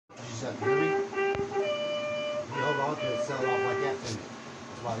up. You hear me? You hold on to it, sell it off like that, then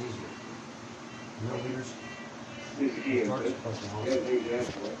it's a lot easier. Milliliters. Starts supposed to hold it.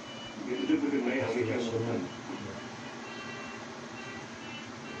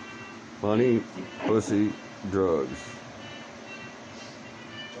 Money, pussy, drugs.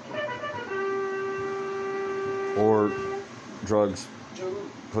 Or drugs,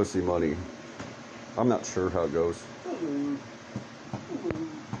 pussy, money. I'm not sure how it goes.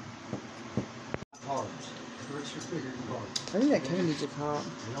 Carbs. Rich or bigger than carbs. I think that candy's a cop.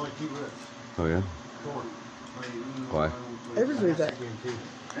 There's only 2 rich. Oh yeah? Corn. Why? Everybody's that.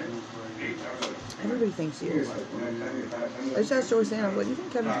 Everybody thinks he is. I just asked Joyce Ann, I was like, do you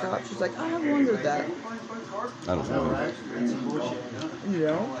think Kevin's a cop? She's like, I have wondered that. I don't know. Right? That's some bullshit. You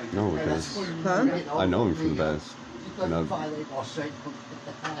don't? No, because Huh? I know him from the past. And I've,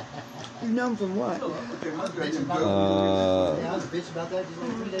 You know him from what? Yeah, I was a bitch about that just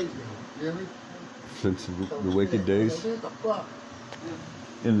like 3 days ago. You hear me? since the wicked days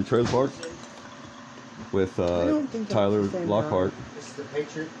in the trailer park with Tyler Lockhart. This is the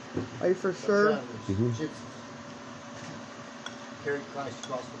Patriot. Are you for sure? Mhm. Carried Christ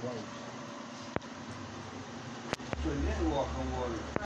across the waves. So you didn't walk on water.